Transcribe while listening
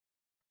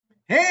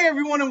Hey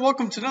everyone, and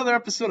welcome to another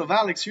episode of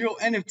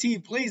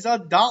AlexrealNFT. Please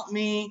adopt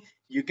me.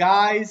 You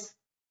guys,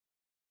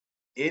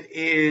 it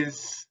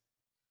is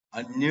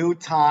a new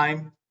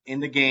time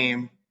in the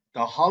game.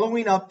 The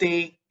Halloween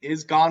update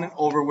is gone and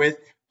over with.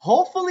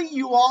 Hopefully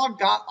you all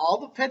got all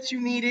the pets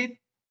you needed.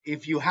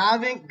 If you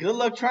haven't, good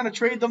luck trying to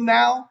trade them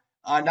now.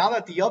 Now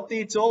that the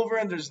update's over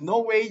and there's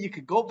no way you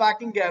could go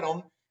back and get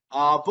them.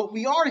 But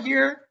we are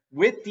here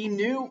with the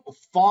new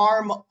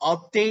farm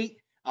update.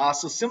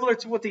 So similar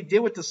to what they did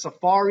with the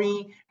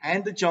Safari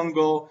and the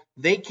Jungle,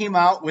 they came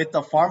out with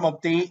the farm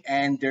update,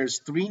 and there's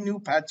 3 new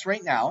pets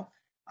right now.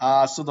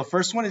 So the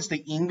first one is the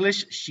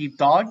English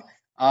Sheepdog,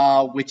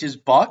 which is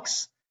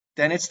Bucks.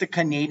 Then it's the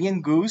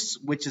Canadian Goose,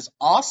 which is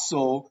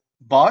also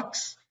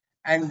Bucks.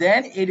 And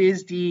then it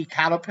is the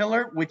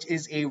Caterpillar, which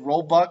is a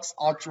Robux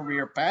ultra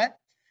rare pet.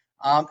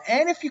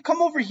 And if you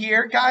come over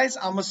here, guys,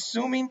 I'm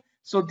assuming,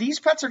 so these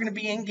pets are going to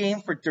be in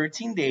game for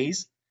 13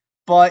 days.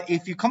 But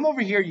if you come over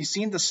here, you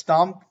see in the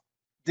stump,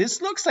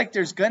 this looks like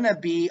there's going to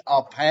be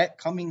a pet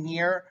coming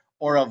here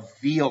or a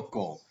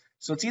vehicle.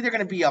 So it's either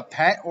going to be a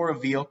pet or a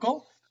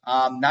vehicle.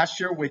 Not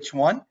sure which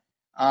one.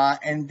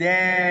 And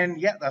then,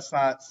 yeah, that's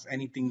not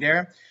anything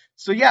there.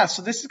 So, yeah,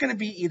 so this is going to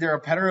be either a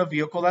pet or a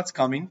vehicle that's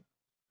coming.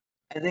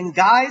 And then,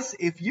 guys,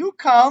 if you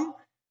come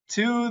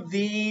to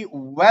the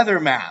weather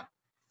map,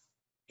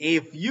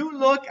 if you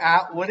look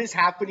at what is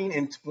happening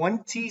in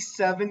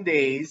 27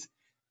 days,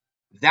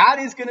 that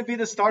is going to be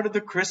the start of the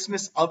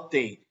Christmas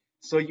update.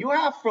 So you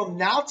have from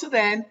now to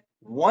then,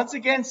 once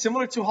again,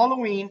 similar to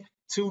Halloween,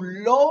 to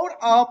load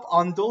up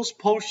on those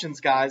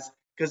potions, guys,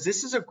 because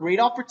this is a great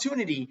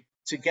opportunity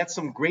to get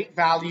some great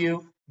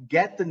value,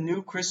 get the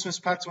new Christmas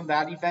pets when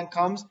that event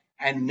comes,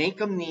 and make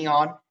them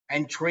neon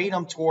and trade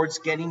them towards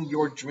getting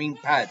your dream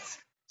pets.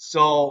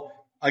 So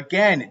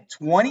again,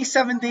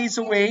 27 days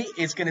away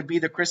is going to be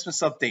the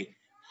Christmas update.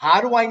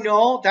 How do I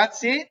know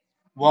that's it?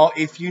 Well,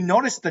 if you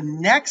notice, the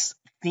next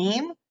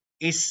theme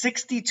is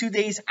 62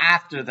 days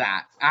after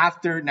that,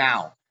 after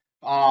now.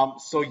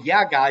 So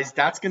yeah, guys,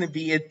 that's going to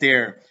be it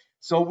there.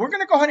 So we're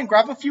going to go ahead and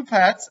grab a few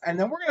pets, and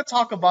then we're going to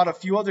talk about a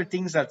few other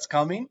things that's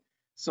coming.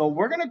 So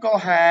we're going to go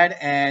ahead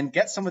and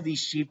get some of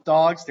these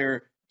sheepdogs.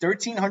 They're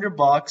 1,300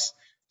 bucks.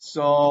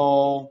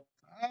 So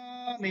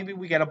maybe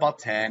we get about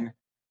 10.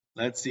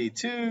 Let's see,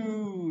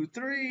 2,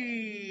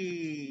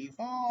 3,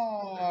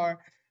 4,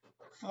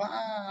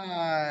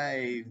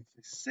 5,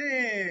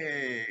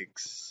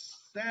 6,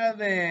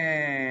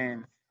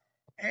 7,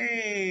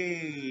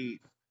 8,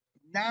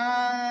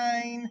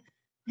 9.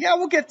 Yeah,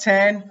 we'll get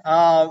 10.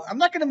 I'm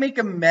not going to make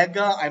a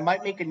mega. I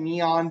might make a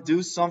neon,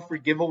 do some for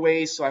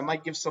giveaways, so I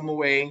might give some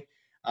away.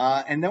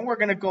 And then we're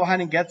going to go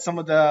ahead and get some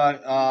of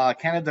the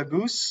Canada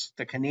Goose,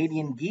 the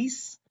Canadian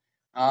Geese.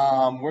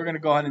 We're going to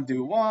go ahead and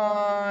do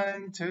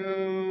 1,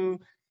 2,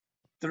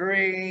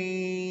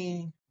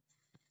 3,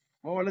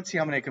 4. Let's see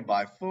how many I can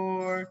buy.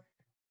 4,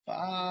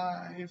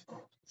 5,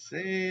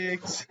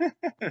 6,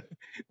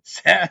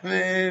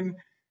 7,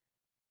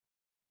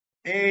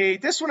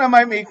 8. This one I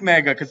might make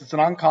mega because it's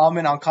an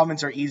uncommon.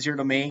 Uncommons are easier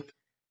to make.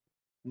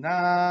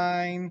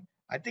 9.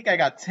 I think I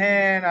got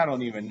 10. I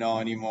don't even know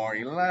anymore.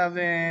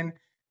 11,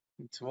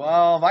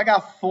 12. I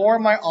got 4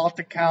 in my alt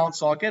account,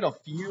 so I'll get a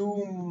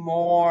few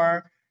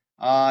more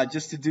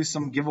just to do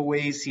some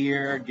giveaways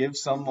here. Give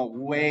some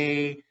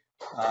away.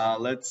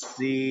 Let's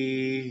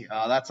see.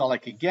 That's all I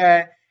could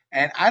get.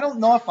 And I don't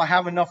know if I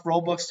have enough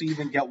Robux to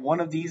even get one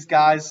of these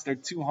guys. They're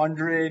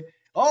 200.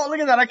 Oh,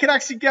 look at that. I can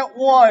actually get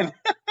one.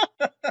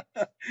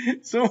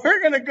 So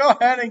we're going to go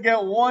ahead and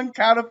get one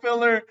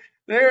Caterpillar.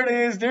 There it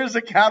is. There's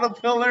a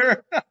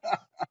Caterpillar.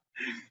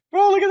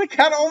 Bro, look at the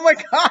cat. Oh, my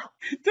God.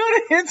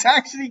 Dude, it's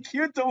actually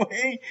cute the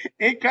way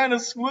it kind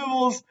of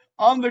swivels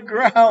on the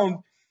ground.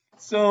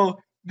 So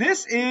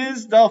this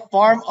is the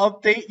farm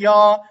update,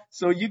 y'all.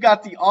 So you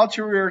got the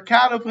ultra rare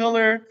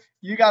Caterpillar.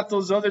 You got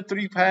those other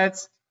 3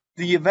 pets.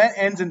 The event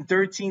ends in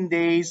 13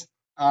 days.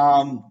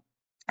 And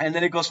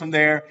then it goes from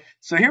there.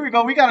 So here we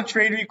go. We got a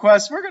trade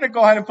request. We're going to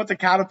go ahead and put the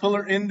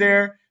Caterpillar in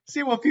there.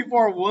 See what people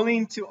are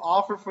willing to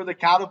offer for the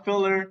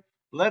Caterpillar.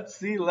 Let's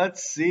see.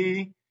 Let's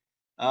see.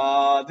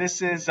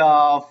 This is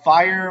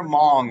Fire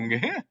Among.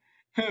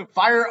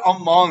 Fire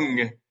Among.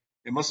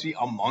 It must be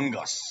Among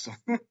Us.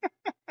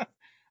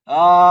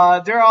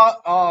 They're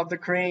all the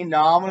crane.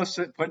 No, I'm gonna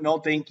put no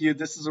thank you.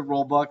 This is a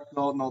Robux,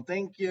 so no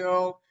thank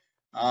you.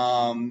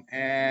 And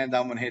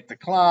I'm gonna hit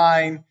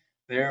decline.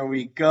 There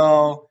we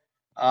go.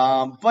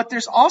 But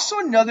there's also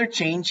another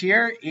change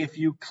here. If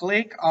you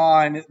click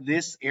on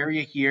this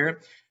area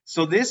here,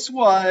 so this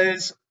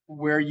was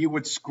where you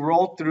would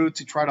scroll through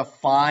to try to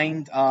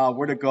find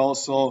where to go.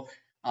 So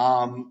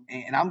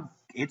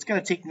it's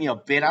gonna take me a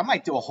bit. I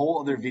might do a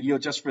whole other video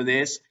just for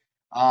this.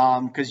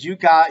 Because you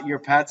got your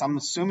pets. I'm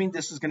assuming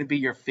this is going to be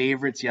your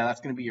favorites. Yeah,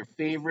 that's going to be your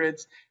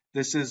favorites.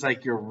 This is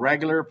like your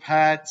regular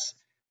pets.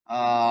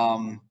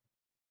 Bro,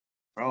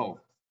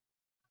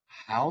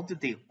 how did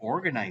they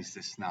organize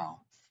this now?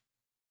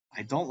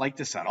 I don't like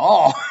this at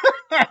all.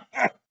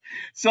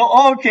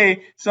 So,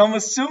 okay. So I'm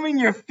assuming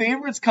your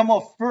favorites come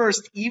up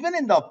first, even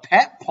in the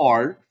pet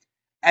part.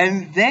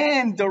 and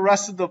then the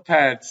rest of the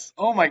pets.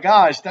 Oh my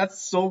gosh,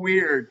 that's so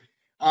weird.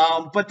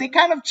 But they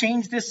kind of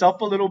changed this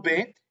up a little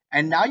bit,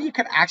 and now you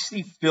can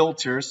actually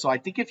filter. So I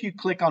think if you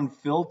click on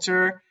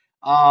filter,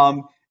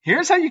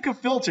 here's how you can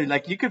filter.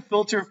 Like you could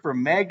filter for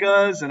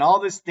megas and all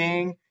this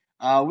thing.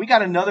 We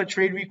got another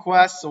trade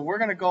request, so we're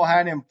gonna go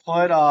ahead and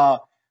put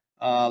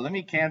let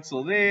me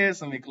cancel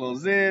this. Let me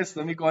close this.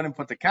 Let me go ahead and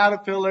put the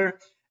caterpillar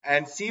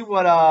and see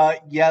what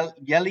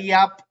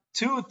Yeliap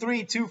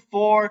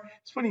 2324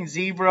 is putting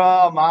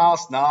zebra,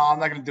 mouse. No, I'm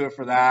not gonna do it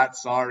for that.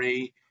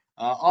 Sorry.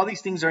 All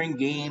these things are in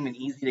game and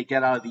easy to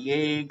get out of the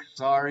egg.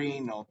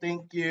 Sorry, no,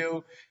 thank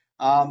you.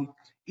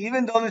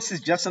 Even though this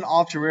is just an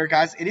ultra rare,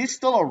 guys, it is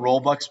still a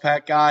Robux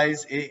pet,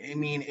 guys. I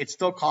mean, it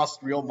still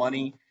costs real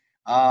money.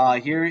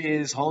 Here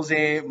is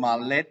Jose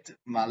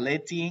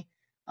Maletti.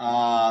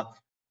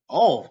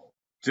 Oh,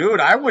 dude,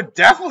 I would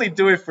definitely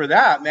do it for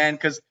that, man,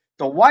 because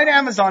the white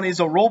Amazon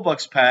is a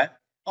Robux pet.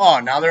 Oh,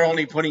 now they're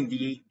only putting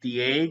the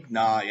egg?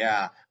 Nah,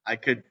 yeah, I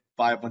could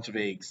buy a bunch of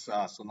eggs.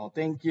 So no,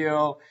 thank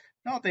you.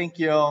 No, thank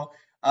you.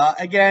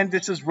 Again,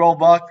 this is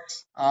Robux.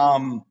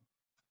 And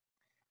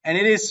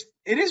it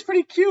is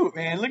pretty cute,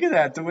 man. Look at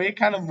that. The way it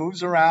kind of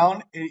moves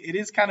around. It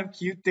is kind of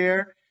cute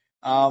there.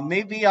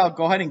 Maybe I'll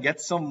go ahead and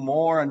get some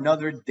more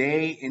another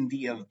day in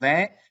the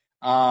event.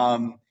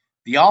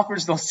 The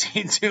offers don't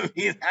seem to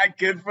be that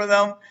good for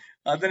them.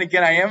 Then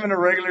again, I am in a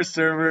regular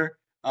server.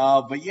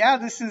 But yeah,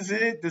 this is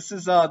it. This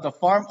is the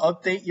farm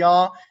update,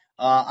 y'all.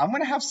 I'm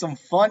going to have some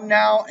fun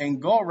now and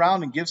go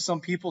around and give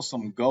some people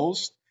some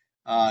ghosts.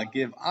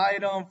 Give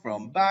item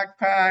from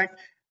backpack.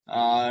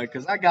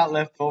 Because I got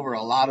left over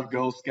a lot of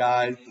ghosts,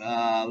 guys.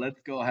 Let's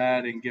go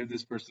ahead and give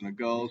this person a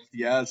ghost.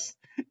 Yes.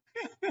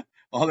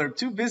 Oh, they're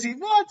too busy.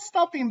 What?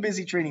 Stop being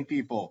busy training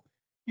people.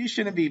 You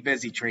shouldn't be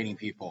busy training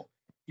people.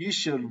 You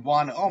should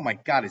want to. Oh my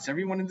God, is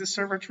everyone in this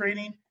server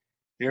trading?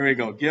 Here we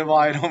go. Give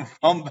item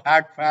from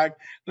backpack.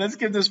 Let's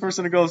give this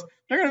person a ghost.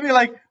 They're going to be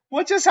like,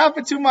 what just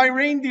happened to my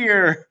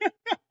reindeer?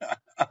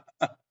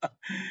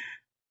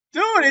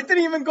 Dude, it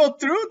didn't even go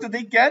through. Did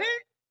they get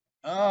it?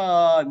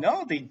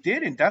 No, they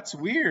didn't. That's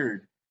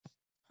weird.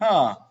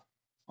 Huh.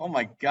 Oh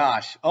my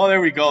gosh. Oh,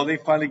 there we go. They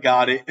finally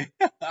got it.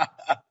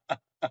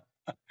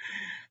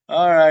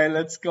 All right,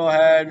 let's go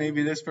ahead.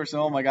 Maybe this person.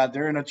 Oh my God,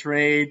 they're in a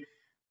trade.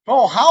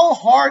 Bro, how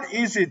hard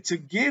is it to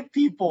give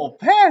people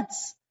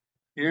pets?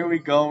 Here we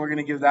go. We're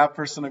gonna give that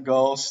person a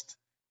ghost.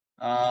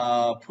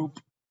 Poop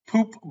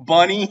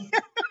Bunny.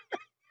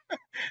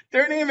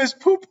 Their name is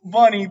Poop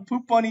Bunny.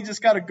 Poop Bunny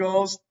just got a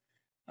ghost.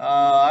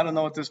 I don't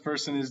know what this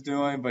person is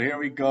doing, but here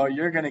we go.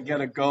 You're gonna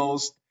get a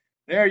ghost.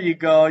 There you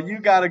go. You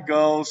got a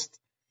ghost.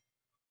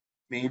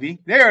 Maybe.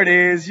 There it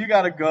is. You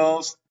got a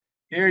ghost.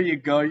 Here you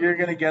go. You're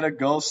gonna get a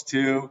ghost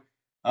too.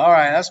 All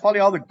right, that's probably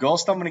all the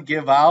ghosts I'm gonna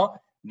give out.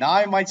 Now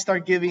I might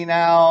start giving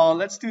out.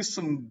 Let's do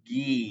some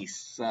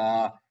geese.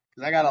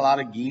 Because I got a lot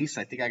of geese.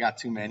 I think I got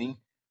too many.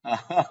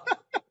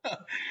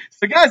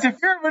 So guys,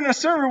 if you're in a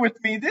server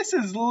with me, this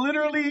is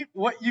literally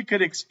what you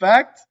could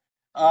expect.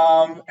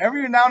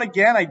 Every now and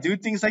again, I do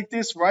things like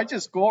this where I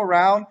just go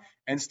around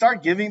and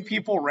start giving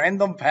people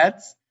random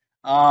pets.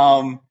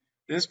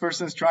 This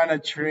person's trying to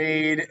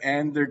trade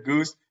and their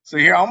goose. So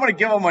here, I'm going to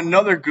give them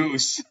another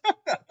goose.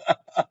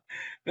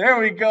 There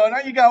we go. Now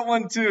you got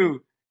one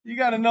too. You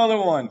got another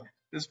one.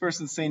 This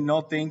person's saying no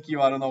thank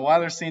you. I don't know why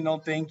they're saying no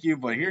thank you,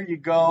 but here you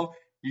go.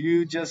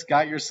 You just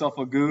got yourself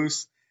a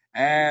goose.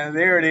 And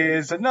there it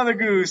is, another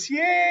goose.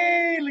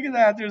 Yay! Look at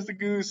that. There's the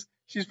goose.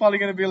 She's probably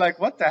going to be like,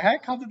 what the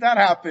heck? How did that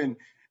happen?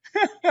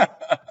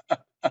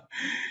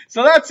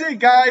 So that's it,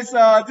 guys.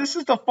 This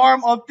is the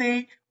farm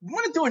update. I'm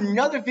going to do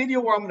another video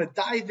where I'm going to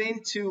dive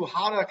into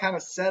how to kind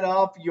of set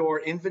up your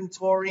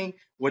inventory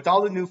with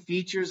all the new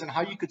features and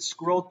how you could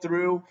scroll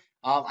through.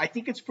 I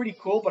think it's pretty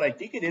cool, but I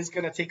think it is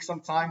going to take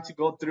some time to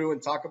go through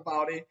and talk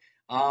about it.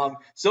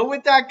 So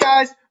with that,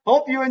 guys,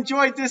 hope you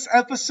enjoyed this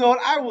episode.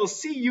 I will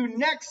see you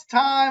next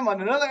time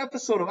on another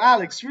episode of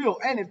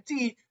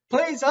AlexrealNFT.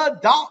 Please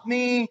adopt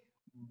me.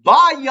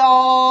 Bye,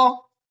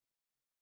 y'all.